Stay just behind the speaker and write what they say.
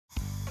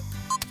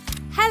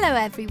Hello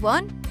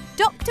everyone,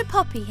 Dr.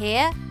 Poppy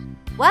here.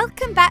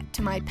 Welcome back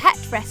to my pet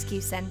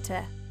rescue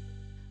centre.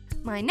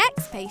 My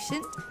next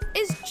patient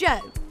is Joe.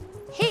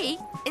 He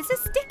is a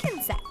stick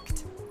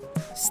insect.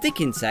 Stick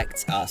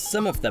insects are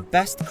some of the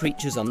best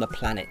creatures on the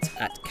planet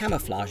at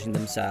camouflaging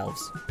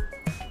themselves.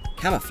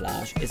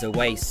 Camouflage is a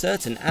way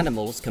certain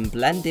animals can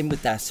blend in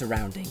with their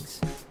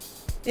surroundings.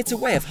 It's a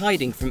way of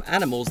hiding from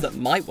animals that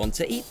might want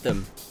to eat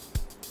them.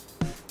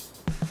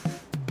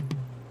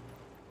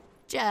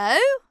 Joe?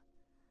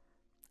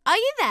 Are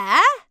you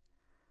there?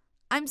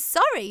 I'm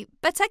sorry,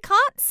 but I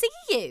can't see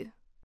you.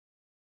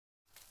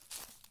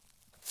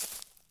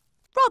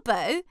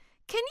 Robbo,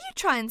 can you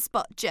try and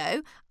spot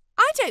Joe?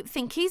 I don't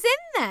think he's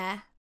in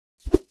there.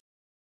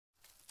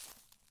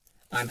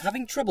 I'm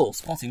having trouble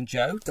spotting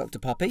Joe, Dr.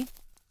 Poppy.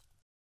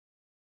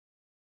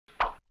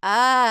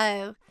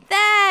 Oh,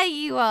 there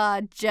you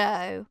are,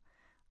 Joe.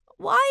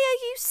 Why are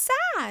you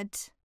sad?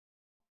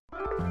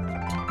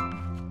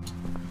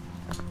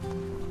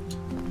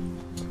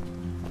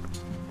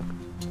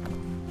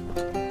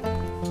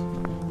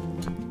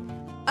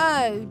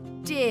 Oh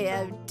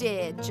dear,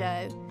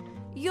 Joe.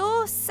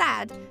 You're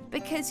sad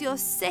because you're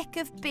sick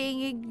of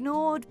being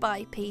ignored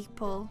by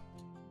people.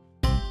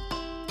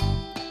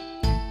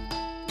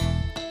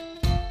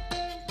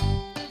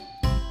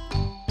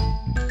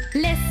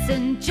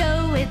 Listen,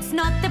 Joe, it's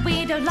not that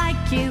we don't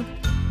like you.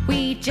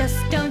 We just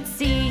don't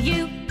see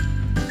you.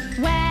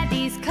 Wear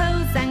these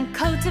clothes and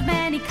coat of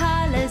many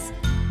colours,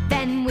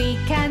 then we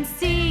can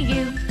see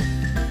you.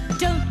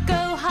 Don't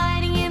go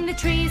hiding in the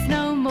trees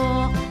no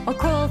more, or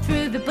crawl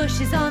through the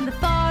bushes on the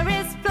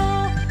forest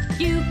floor.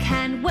 You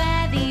can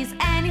wear these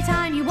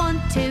anytime you want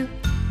to,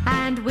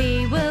 and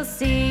we will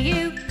see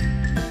you.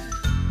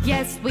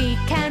 Yes, we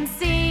can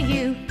see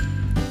you.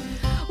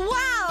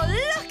 Wow,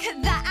 look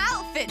at that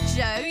outfit,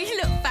 Joe. You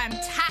look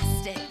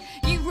fantastic.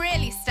 You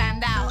really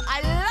stand out.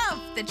 I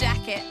love the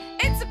jacket.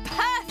 It's a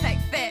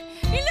perfect fit.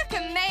 You look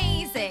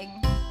amazing.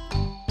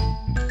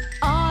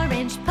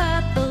 Orange,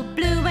 purple,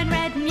 blue and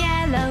red and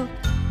yellow,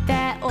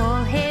 they're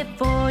all here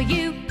for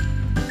you.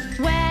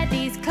 Wear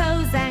these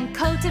clothes and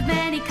coat of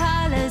many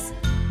colours,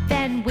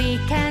 then we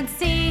can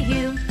see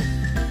you.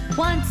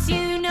 Once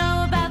you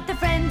know about the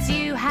friends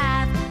you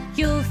have,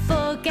 you'll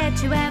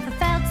forget you ever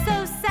felt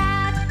so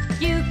sad.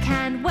 You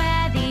can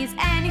wear these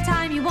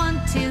anytime you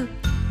want to,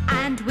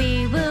 and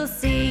we will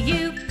see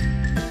you.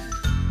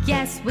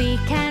 Yes, we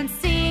can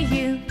see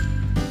you.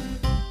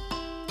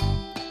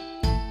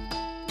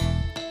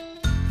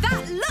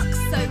 That looks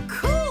so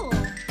cool.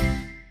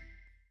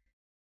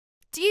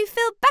 Do you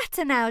feel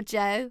better now,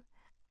 Joe?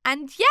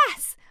 And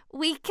yes,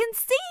 we can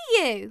see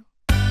you.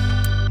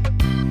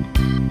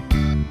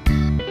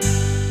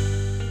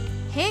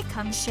 Here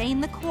comes Shane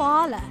the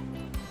koala.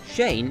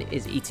 Shane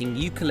is eating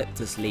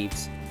eucalyptus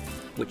leaves,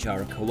 which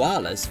are a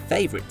koala's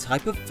favourite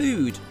type of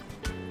food.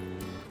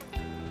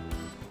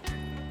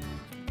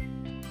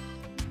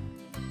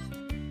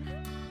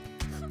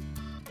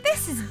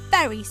 This is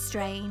very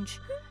strange.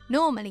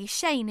 Normally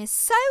Shane is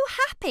so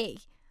happy.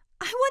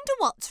 I wonder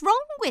what's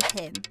wrong with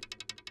him.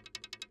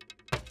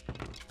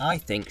 I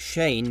think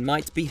Shane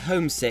might be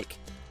homesick,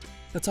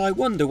 but I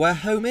wonder where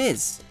home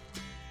is.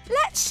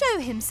 Let's show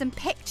him some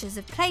pictures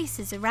of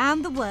places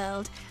around the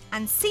world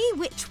and see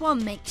which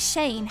one makes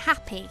Shane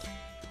happy.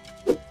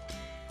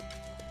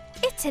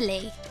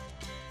 Italy,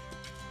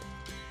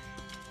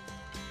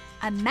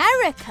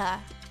 America,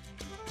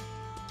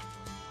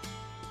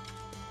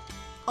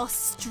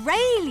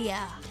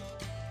 Australia.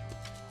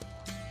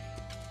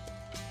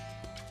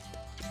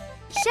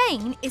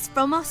 Shane is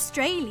from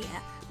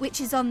Australia, which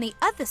is on the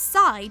other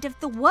side of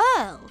the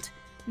world.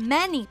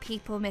 Many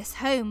people miss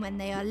home when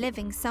they are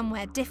living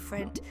somewhere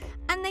different,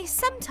 and they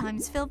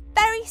sometimes feel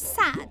very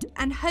sad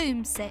and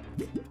homesick.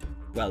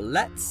 Well,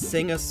 let's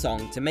sing a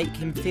song to make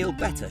him feel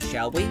better,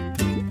 shall we?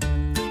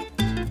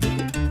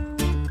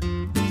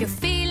 You're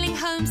feeling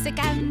homesick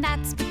and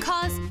that's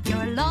because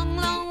you're a long,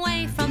 long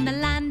way from the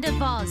land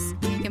of Oz.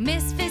 You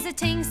miss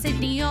visiting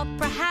Sydney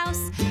Opera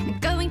House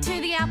and going to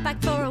the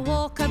outback for a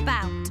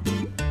walkabout.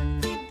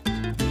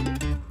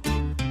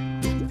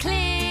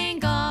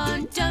 Cling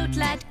on, don't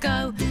let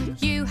go.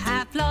 You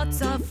have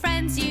lots of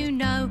friends you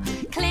know.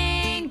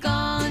 Cling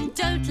on,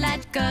 don't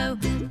let go.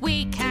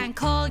 We can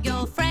call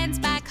your friends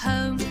back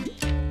home.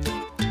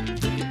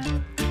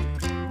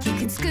 You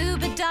can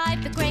scuba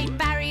dive the Great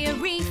Barrier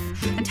Reef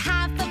and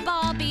have a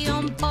barbie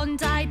on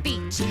Bondi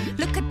Beach.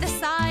 Look at the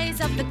size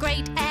of the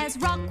Great Ayers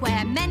Rock,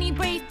 where many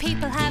brave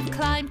people have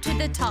climbed to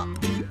the top.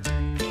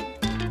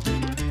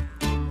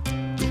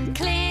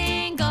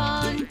 Cling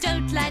on,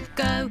 don't let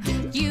go.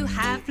 You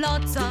have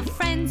lots of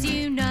friends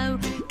you know.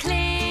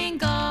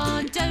 Cling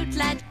on, don't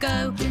let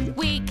go.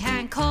 We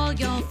can call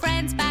your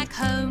friends back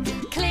home.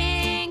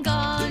 Cling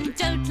on,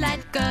 don't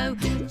let go.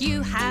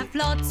 You have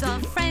lots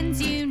of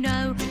friends you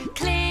know.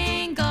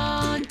 Cling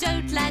on,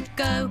 don't let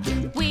go.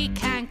 We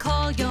can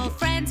call your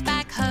friends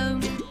back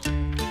home.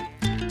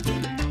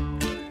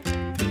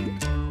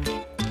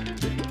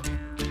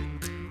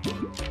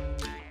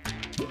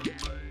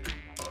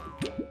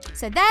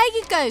 So there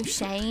you go,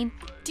 Shane.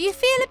 Do you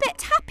feel a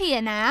bit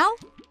happier now?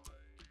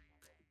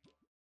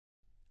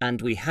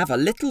 And we have a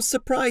little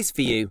surprise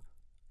for you,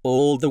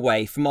 all the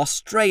way from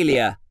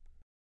Australia.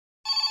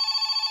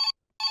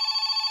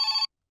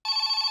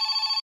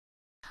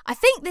 I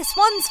think this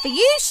one's for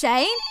you,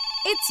 Shane.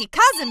 It's your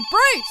cousin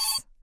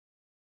Bruce.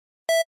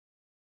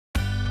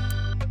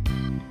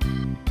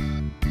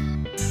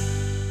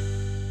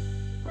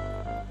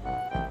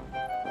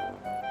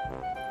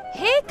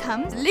 Here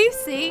comes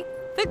Lucy,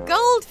 the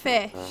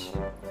goldfish.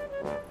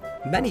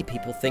 Many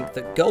people think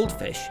that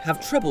goldfish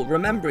have trouble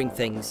remembering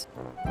things.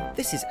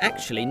 This is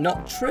actually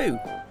not true.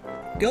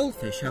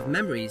 Goldfish have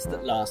memories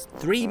that last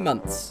 3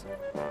 months.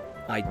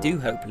 I do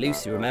hope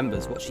Lucy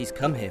remembers what she's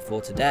come here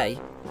for today.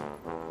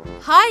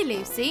 Hi,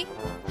 Lucy.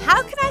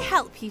 How can I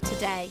help you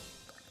today?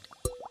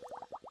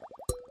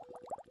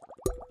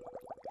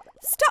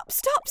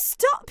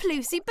 Stop,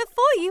 Lucy,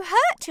 before you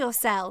hurt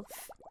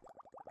yourself.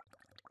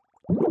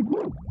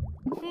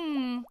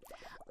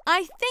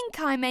 I think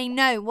I may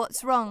know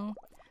what's wrong,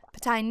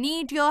 but I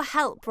need your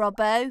help,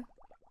 Robbo.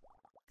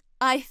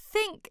 I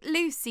think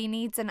Lucy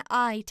needs an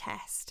eye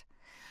test.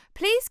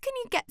 Please can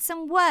you get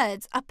some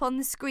words up on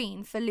the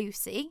screen for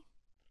Lucy?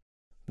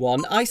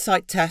 One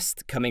eyesight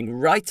test coming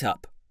right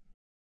up.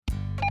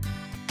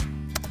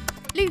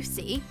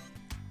 Lucy,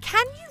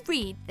 can you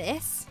read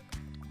this?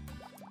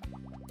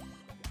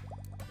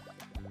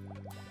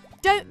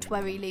 Don't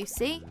worry,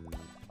 Lucy.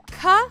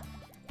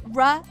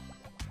 K-R-A-B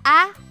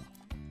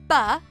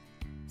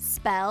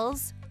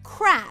spells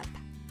crab.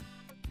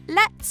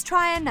 Let's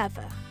try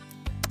another.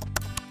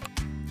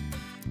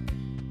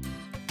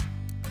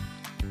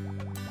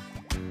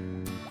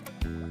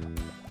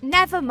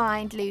 Never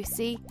mind,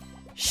 Lucy.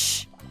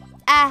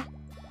 Sh-a-l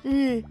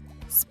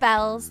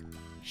spells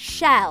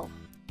shell.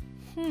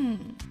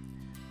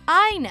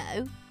 I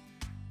know.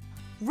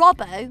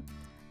 Robbo,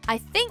 I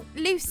think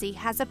Lucy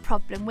has a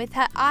problem with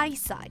her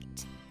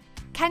eyesight.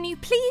 Can you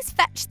please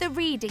fetch the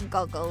reading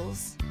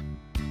goggles?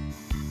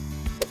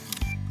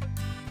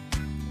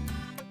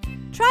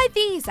 Try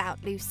these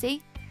out,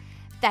 Lucy.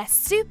 They're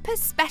super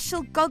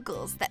special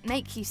goggles that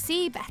make you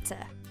see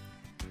better.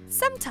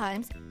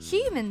 Sometimes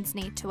humans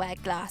need to wear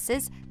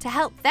glasses to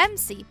help them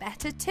see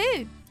better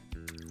too.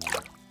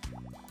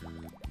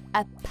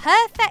 A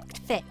perfect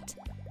fit.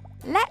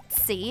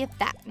 Let's see if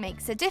that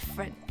makes a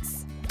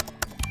difference.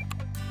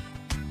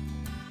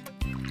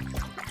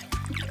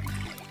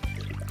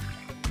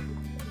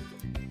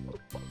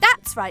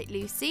 That's right,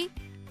 Lucy.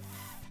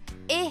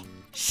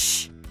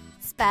 Ish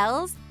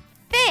spells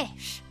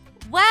fish.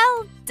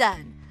 Well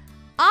done.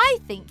 I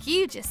think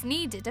you just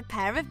needed a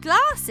pair of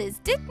glasses,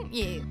 didn't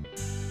you?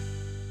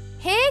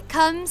 Here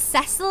comes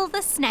Cecil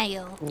the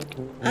snail.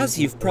 As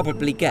you've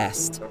probably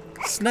guessed,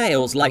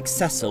 snails like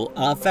Cecil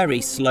are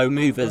very slow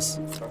movers.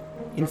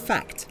 In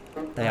fact,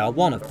 they are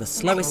one of the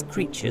slowest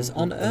creatures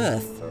on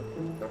Earth.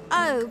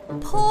 Oh,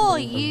 poor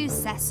you,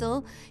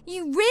 Cecil.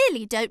 You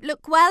really don't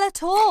look well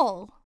at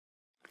all.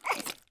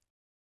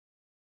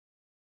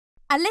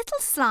 A little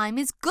slime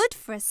is good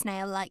for a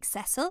snail like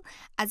Cecil,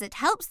 as it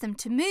helps them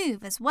to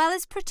move as well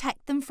as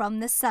protect them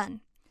from the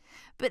sun.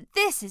 But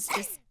this is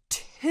just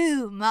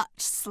too much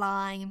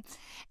slime.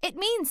 It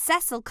means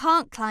Cecil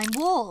can't climb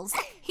walls.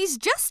 He's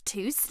just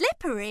too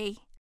slippery.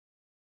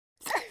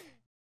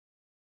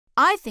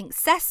 I think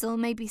Cecil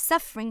may be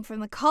suffering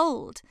from a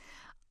cold.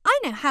 I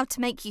know how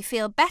to make you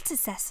feel better,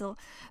 Cecil,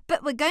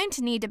 but we're going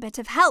to need a bit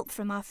of help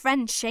from our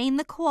friend Shane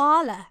the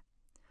koala.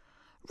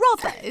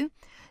 Robbo,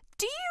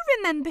 do you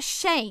remember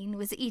Shane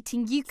was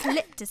eating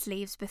eucalyptus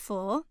leaves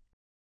before?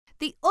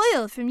 The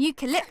oil from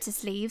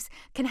eucalyptus leaves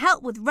can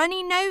help with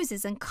runny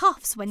noses and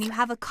coughs when you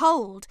have a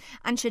cold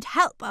and should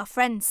help our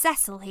friend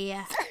Cecil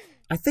here.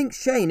 I think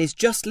Shane is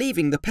just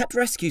leaving the pet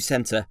rescue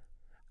centre.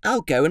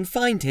 I'll go and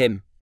find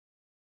him.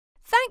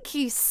 Thank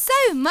you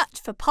so much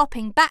for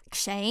popping back,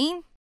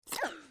 Shane.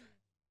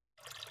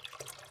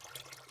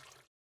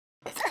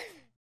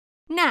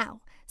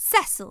 Now,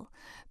 Cecil,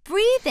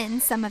 breathe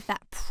in some of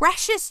that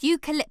precious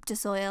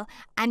eucalyptus oil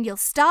and you'll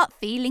start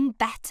feeling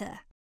better.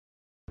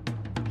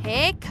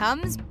 Here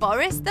comes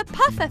Boris the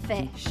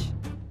pufferfish.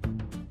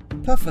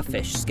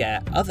 Pufferfish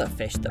scare other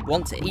fish that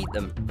want to eat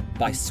them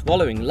by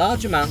swallowing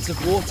large amounts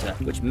of water,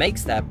 which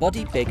makes their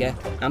body bigger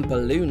and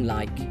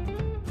balloon-like.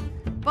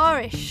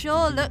 Boris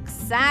sure looks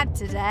sad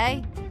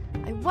today.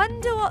 I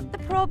wonder what the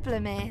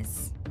problem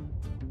is.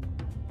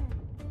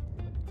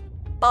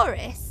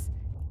 Boris,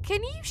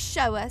 can you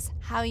show us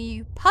how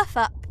you puff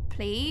up,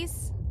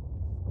 please?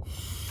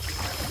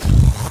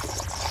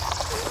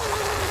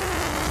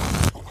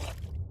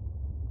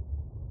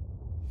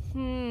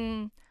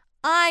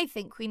 I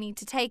think we need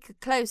to take a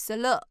closer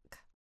look.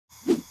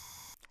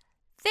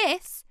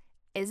 This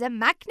is a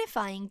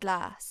magnifying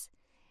glass.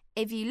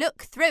 If you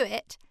look through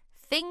it,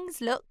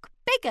 things look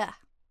bigger.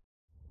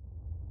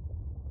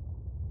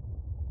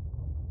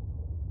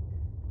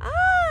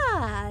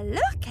 Ah,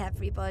 look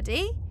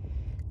everybody.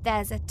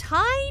 There's a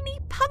tiny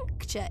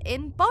puncture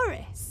in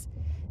Boris.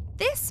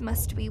 This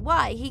must be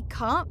why he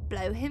can't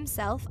blow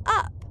himself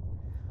up.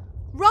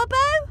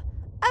 Robbo,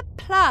 a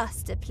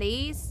plaster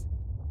please.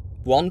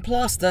 One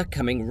plaster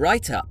coming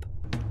right up.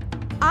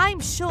 I'm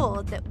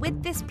sure that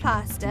with this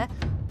plaster,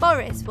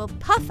 Boris will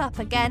puff up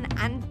again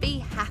and be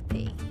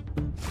happy.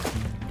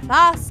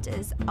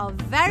 Plasters are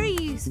very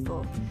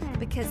useful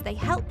because they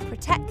help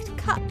protect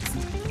cups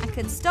and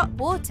can stop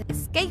water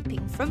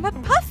escaping from a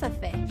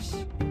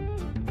pufferfish.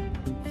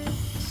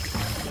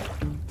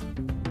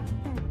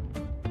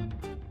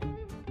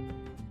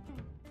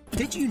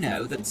 Did you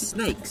know that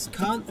snakes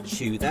can't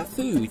chew their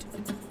food,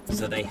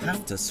 so they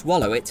have to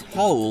swallow it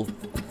whole?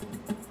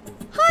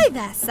 Hi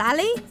there,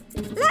 Sally.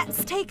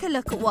 Let's take a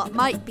look at what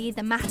might be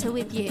the matter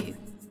with you.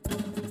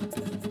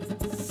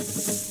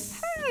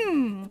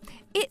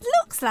 It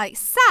looks like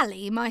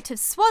Sally might have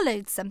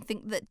swallowed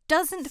something that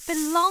doesn't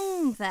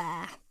belong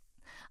there.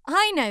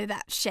 I know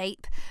that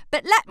shape,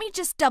 but let me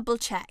just double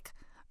check.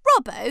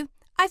 Robbo,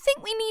 I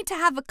think we need to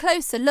have a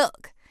closer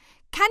look.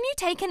 Can you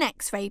take an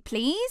X-ray,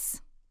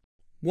 please?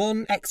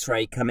 One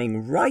X-ray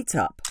coming right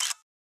up.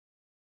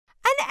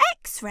 An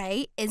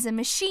X-ray is a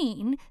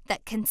machine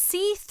that can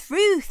see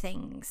through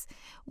things.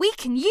 We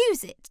can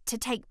use it to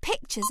take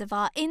pictures of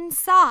our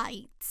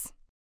insides.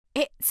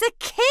 It's a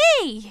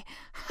key!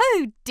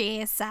 Oh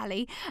dear,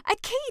 Sally, a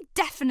key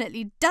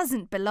definitely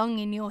doesn't belong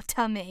in your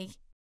tummy.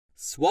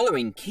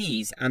 Swallowing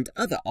keys and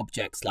other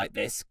objects like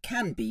this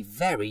can be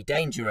very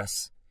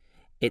dangerous.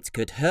 It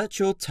could hurt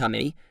your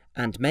tummy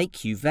and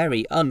make you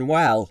very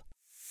unwell.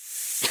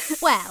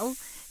 Well,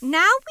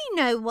 now we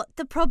know what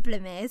the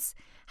problem is.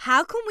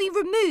 How can we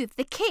remove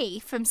the key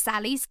from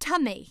Sally's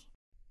tummy?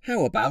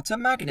 How about a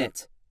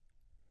magnet?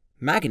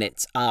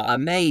 Magnets are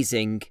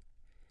amazing.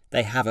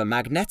 They have a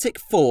magnetic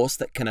force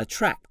that can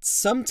attract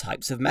some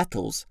types of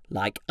metals,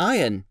 like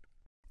iron.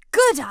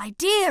 Good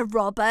idea,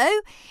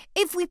 Robbo.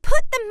 If we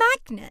put the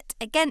magnet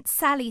against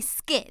Sally's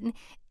skin,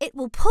 it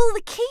will pull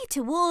the key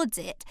towards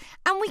it,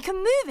 and we can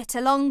move it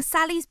along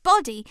Sally's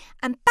body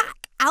and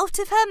back out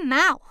of her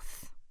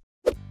mouth.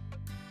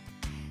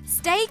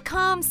 Stay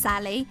calm,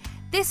 Sally.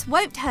 This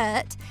won't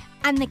hurt,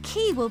 and the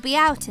key will be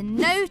out in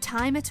no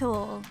time at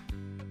all.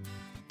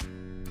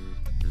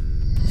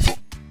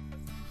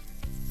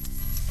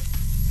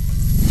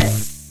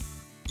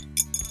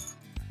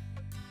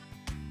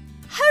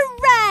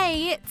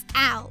 Hooray! It's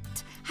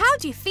out! How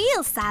do you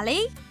feel,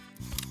 Sally?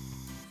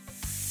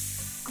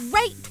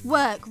 Great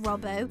work,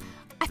 Robbo.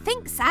 I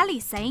think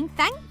Sally's saying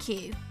thank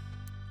you.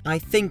 I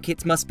think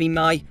it must be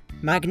my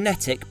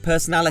magnetic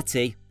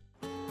personality.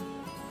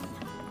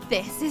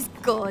 This is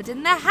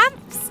Gordon the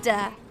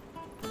hamster.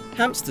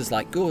 Hamsters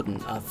like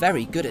Gordon are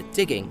very good at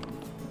digging.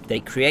 They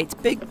create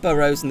big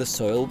burrows in the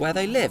soil where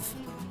they live.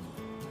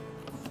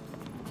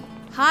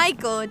 Hi,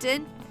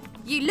 Gordon.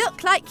 You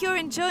look like you're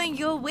enjoying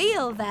your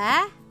wheel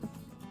there.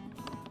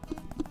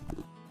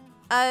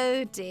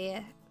 Oh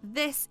dear,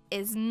 this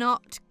is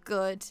not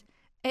good.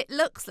 It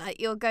looks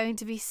like you're going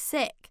to be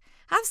sick.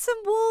 Have some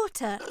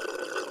water.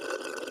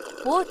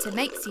 Water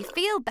makes you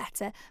feel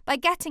better by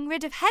getting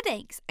rid of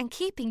headaches and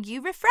keeping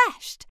you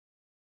refreshed.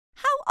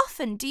 How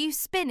often do you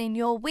spin in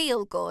your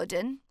wheel,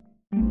 Gordon?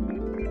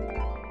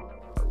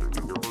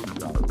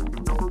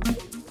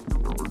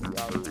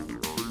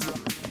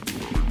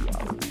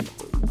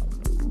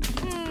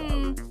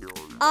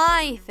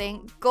 I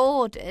think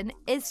Gordon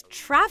is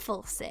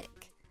travel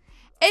sick.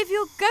 If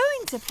you're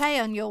going to play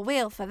on your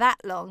wheel for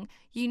that long,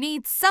 you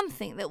need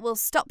something that will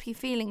stop you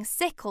feeling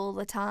sick all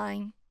the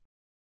time.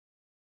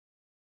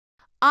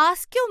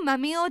 Ask your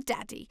mummy or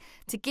daddy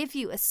to give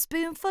you a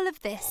spoonful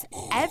of this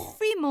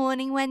every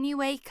morning when you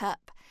wake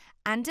up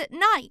and at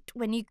night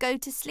when you go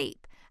to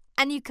sleep,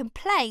 and you can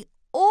play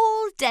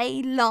all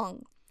day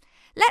long.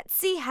 Let's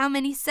see how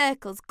many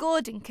circles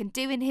Gordon can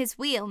do in his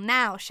wheel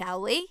now,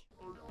 shall we?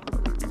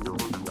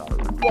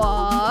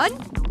 1,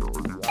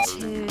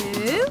 2,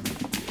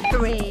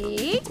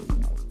 3,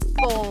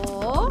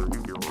 4,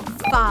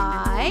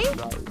 5,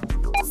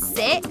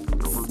 6,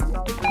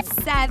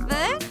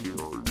 7,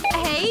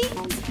 8,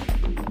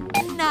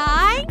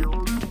 9,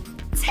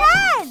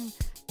 10!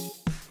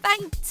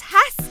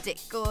 Fantastic,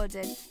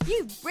 Gordon.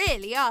 You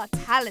really are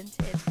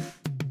talented.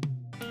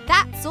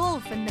 That's all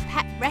from the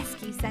Pet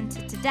Rescue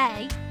Centre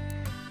today.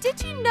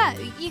 Did you know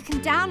you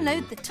can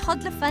download the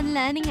Toddler Fun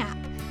Learning app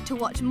to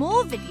watch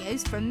more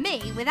videos from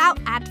me without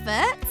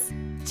adverts?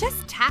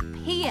 Just tap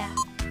here.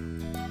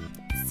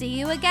 See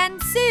you again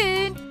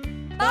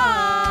soon.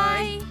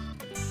 Bye!